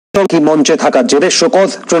এবং কি মঞ্চে থাকার জেরে শোকজ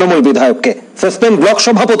তৃণমূল বিধায়ককে। সাসপেন্ড ব্লক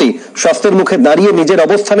সভাপতি স্বাস্থ্যের মুখে দাঁড়িয়ে নিজের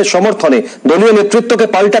অবস্থানের সমর্থনে দলীয় নেতৃত্বকে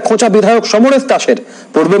পাল্টা খোঁচা বিধায়ক সমরেশ দাসের।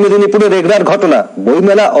 পূর্ব মেদিনীপুরের এগরার ঘটনা,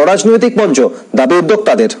 বইমেলা অরাজনৈতিক মঞ্চ, দাবি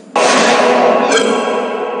উদ্যোক্তাদের।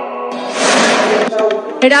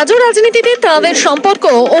 রাজ্য রাজনীতিতে তাঁদের সম্পর্ক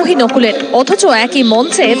অহিনকুলের, অথচ একই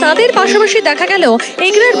মঞ্চে তাঁদের পাশাপাশি দেখা গেল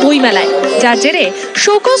এগরার বইমেলায়, যার জেরে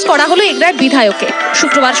শোকজ করা হলো এগরার বিধায়ককে।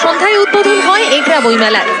 শুক্রবার সন্ধ্যায় উদ্বোধন হয় এগরা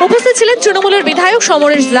বইমেলায়। উপস্থিত ছিলেন তৃণমূলের বিধায়ক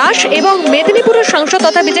সমরেশ দাস এবং মেদিনীপুরের সাংসদ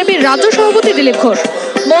তথা বিজেপির রাজ্য সভাপতি দিলীপ ঘোষ।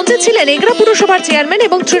 মঞ্চে ছিলেন এগরা পুরসভার চেয়ারম্যান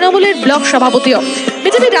এবং তৃণমূলের ব্লক সভাপতিও।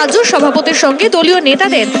 বিজেপির রাজ্য সভাপতির সঙ্গে দলীয়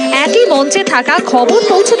নেতাদের একই মঞ্চে থাকা খবর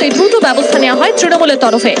পৌঁছতে দ্রুত ব্যবস্থা নেওয়া হয় তৃণমূলের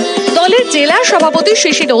তরফে। দলের জেলা সভাপতি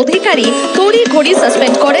শিশির অধিকারী তড়িঘড়ি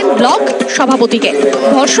সাসপেন্ড করেন ব্লক সভাপতিকে।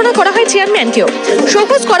 ধর্ষণা করা হয় চেয়ারম্যানকেও,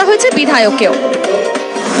 শোকজ করা হয়েছে বিধায়ককেও।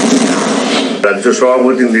 রাজ্য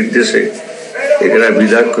সভাপতির নির্দেশে এগরা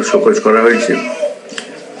বিধায়ককে শোকজ করা হয়েছে।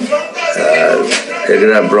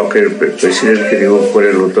 এগরা ব্লকের প্রেসিডেন্টকে রিমুভ করে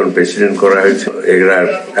নতুন প্রেসিডেন্ট করা হয়েছে। এগরার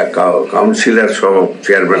কাউন্সিলর সহ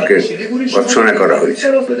চেয়ারম্যানকে ভৎসনা করা হয়েছে।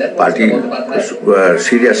 পার্টি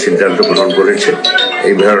সিরিয়াস সিদ্ধান্ত গ্রহণ করেছে।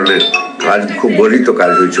 এই ধরনের কাজ খুব গলিত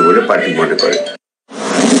কাজ হয়েছে বলে পার্টি মনে করে।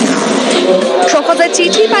 শোকজের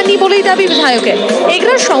চিঠি পাননি বলেই দাবি বিধায়কের।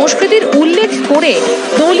 এগরার সংস্কৃতির উল্লেখ করে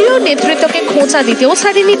দলীয় নেতৃত্বকে খোঁচা দিতেও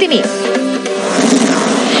ছাড়েননি তিনি।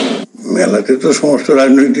 মেলাতে তো সমস্ত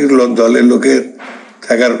রাজনৈতিক দলের লোকের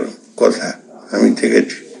থাকার কথা, আমি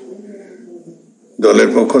থেকেছি। দলের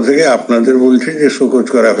পক্ষ থেকে আপনাদের বলছে যে শোকজ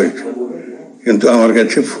করা হয়েছে, কিন্তু আমার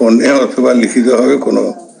কাছে ফোনে অথবা লিখিতভাবে কোনো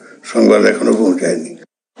সংবাদ এখনো পৌঁছায়নি।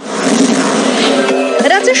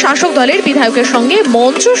 রাজ্যের শাসক দলের বিধায়কের সঙ্গে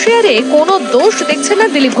মঞ্চ শেয়ারে কোনো দোষ দেখছেন না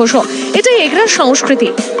দিলীপ ঘোষ। এটাই এগরার সংস্কৃতি,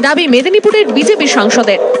 দাবি মেদিনীপুরের বিজেপি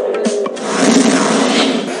সাংসদের।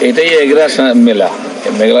 এটাই এগরা মেলা,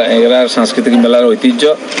 এগরার সাংস্কৃতিক মেলার ঐতিহ্য।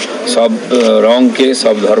 সব রংকে,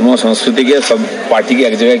 সব ধর্ম সংস্কৃতিকে, সব পার্টিকে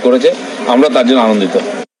এক জায়গায় করেছে, আমরা তার জন্য আনন্দিত।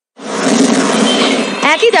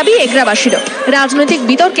 একই দাবি এগরাবাসীরও। রাজনৈতিক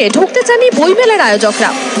বিতর্কে ঢুকতে চাননি বইমেলার আয়োজকরা।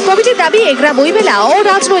 কমিটির দাবি এগরা বইমেলা ও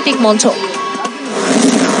রাজনৈতিক মঞ্চ।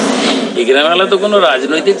 এগরা মেলা তো কোনো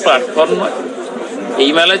রাজনৈতিক প্ল্যাটফর্ম নয়।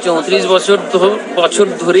 এই মেলা 34 বছর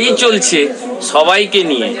ধরেই চলছে সবাইকে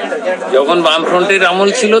নিয়ে। যখন বামফ্রন্টের আমল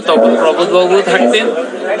ছিল তখন প্রবোধবাবু থাকতেন,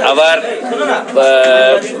 আবার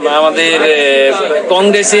আমাদের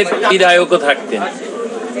কংগ্রেসের বিধায়কও থাকতেন।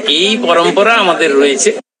 এই পরম্পরা আমাদের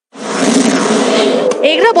রয়েছে।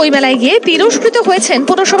 এগরা বইমেলায় গিয়ে তিরস্কৃত হয়েছেন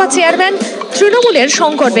পুরসভা চেয়ারম্যান তৃণমূলের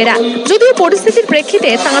শঙ্কর বেরা। যদিও পরিস্থিতির প্রেক্ষিতে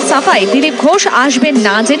তাঁর সাফাই দিলীপ ঘোষ আসবেন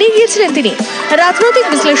না জেনে গিয়েছিলেন তিনি। রাজনৈতিক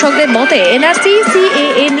বিশ্লেষকদের মতে এনআরসি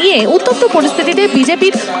সিএএ নিয়ে উত্তপ্ত পরিস্থিতিতে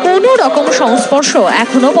বিজেপির কোনো রকম সংস্পর্শ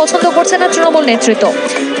এখনো পছন্দ করছে না তৃণমূল নেতৃত্ব।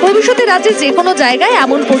 ভবিষ্যতে রাজ্যের যে কোনো জায়গায়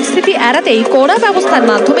এমন পরিস্থিতি এড়াতেই কড়া ব্যবস্থার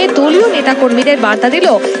মাধ্যমে দলীয় নেতাকর্মীদের বার্তা দিল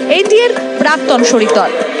এনডিএর প্রাক্তন শরিক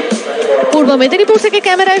দল। পূর্ব মেদিনীপুর থেকে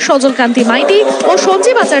ক্যামেরায় সজল কান্তি মাইতি ও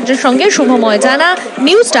সঞ্জীব আচার্যের সঙ্গে শুভময় জানা,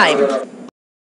 নিউজ টাইম।